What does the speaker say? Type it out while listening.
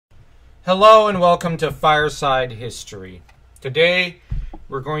Hello and welcome to Fireside History. Today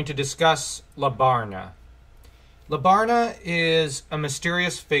we're going to discuss Labarna. Labarna is a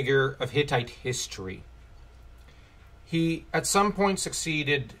mysterious figure of Hittite history. He at some point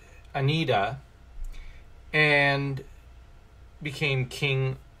succeeded Anita and became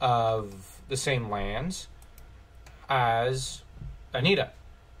king of the same lands as Anita.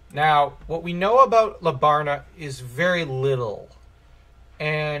 Now, what we know about Labarna is very little,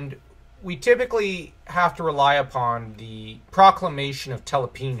 and we typically have to rely upon the proclamation of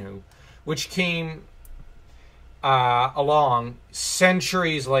Telepinu, which came along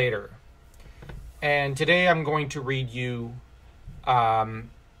centuries later. And today I'm going to read you a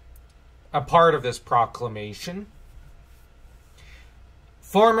part of this proclamation.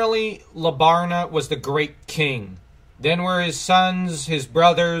 Formerly, Labarna was the great king. Then were his sons, his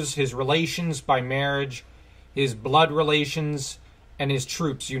brothers, his relations by marriage, his blood relations, and his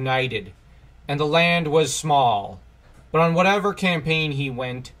troops united, and the land was small. But on whatever campaign he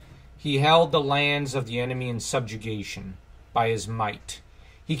went, he held the lands of the enemy in subjugation by his might.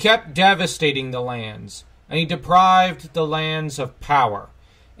 He kept devastating the lands, and he deprived the lands of power,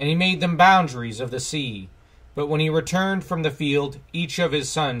 and he made them boundaries of the sea. But when he returned from the field, each of his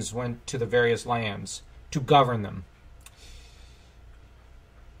sons went to the various lands to govern them.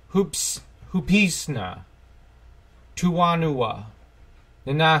 Hupisna, Tuwanua,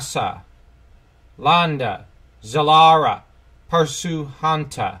 Ninasa, Landa, Zalara,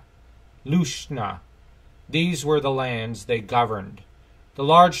 Parsuhanta, Lushna. These were the lands they governed. The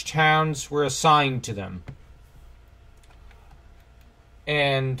large towns were assigned to them.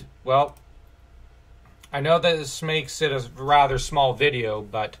 And, well, I know that this makes it a rather small video,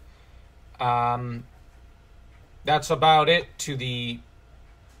 but that's about it to the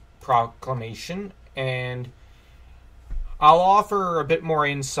proclamation, and I'll offer a bit more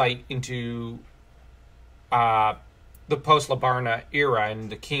insight into the post-Labarna era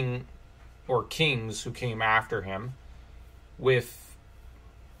and the king or kings who came after him, with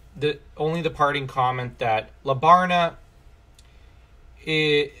only the parting comment that Labarna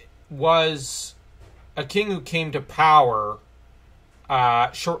was a king who came to power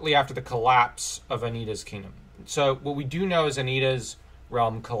shortly after the collapse of Anita's kingdom. So what we do know is Anita's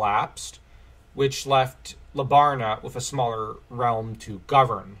realm collapsed, which left Labarna with a smaller realm to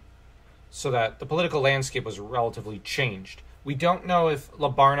govern, so that the political landscape was relatively changed. We don't know if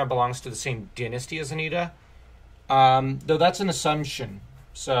Labarna belongs to the same dynasty as Anita, though that's an assumption.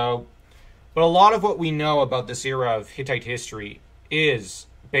 But a lot of what we know about this era of Hittite history is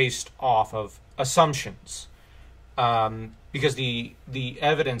based off of assumptions, because the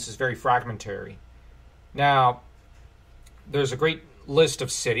evidence is very fragmentary. Now, there's a great list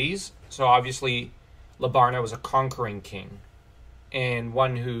of cities. So obviously Labarna was a conquering king and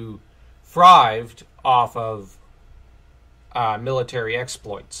one who thrived off of military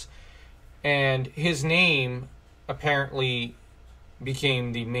exploits. And his name apparently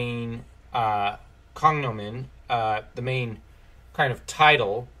became the main cognomen, the main kind of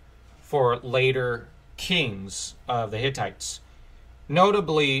title for later kings of the Hittites.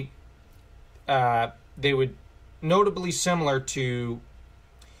 Notably, notably similar to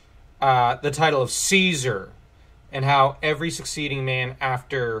the title of Caesar, and how every succeeding man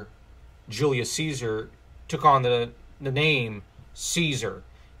after Julius Caesar took on the name Caesar,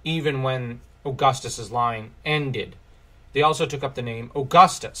 even when Augustus's line ended. They also took up the name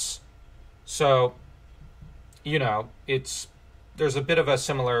Augustus. So, you know, there's a bit of a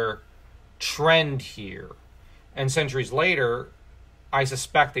similar trend here. And centuries later, I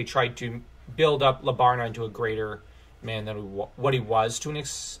suspect they tried to build up Labarna into a greater man than what he was to an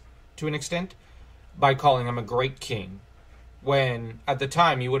extent, by calling him a great king, when at the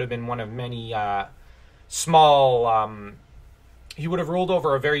time he would have been one of many he would have ruled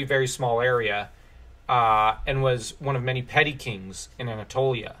over a very, very small area, and was one of many petty kings in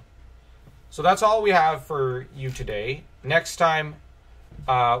Anatolia. So that's all we have for you today. Next time,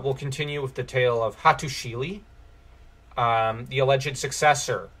 we'll continue with the tale of Hattushili, the alleged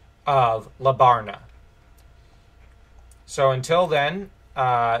successor of Labarna. So until then,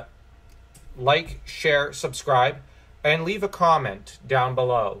 like, share, subscribe, and leave a comment down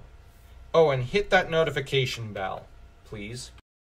below. Oh, and hit that notification bell, please.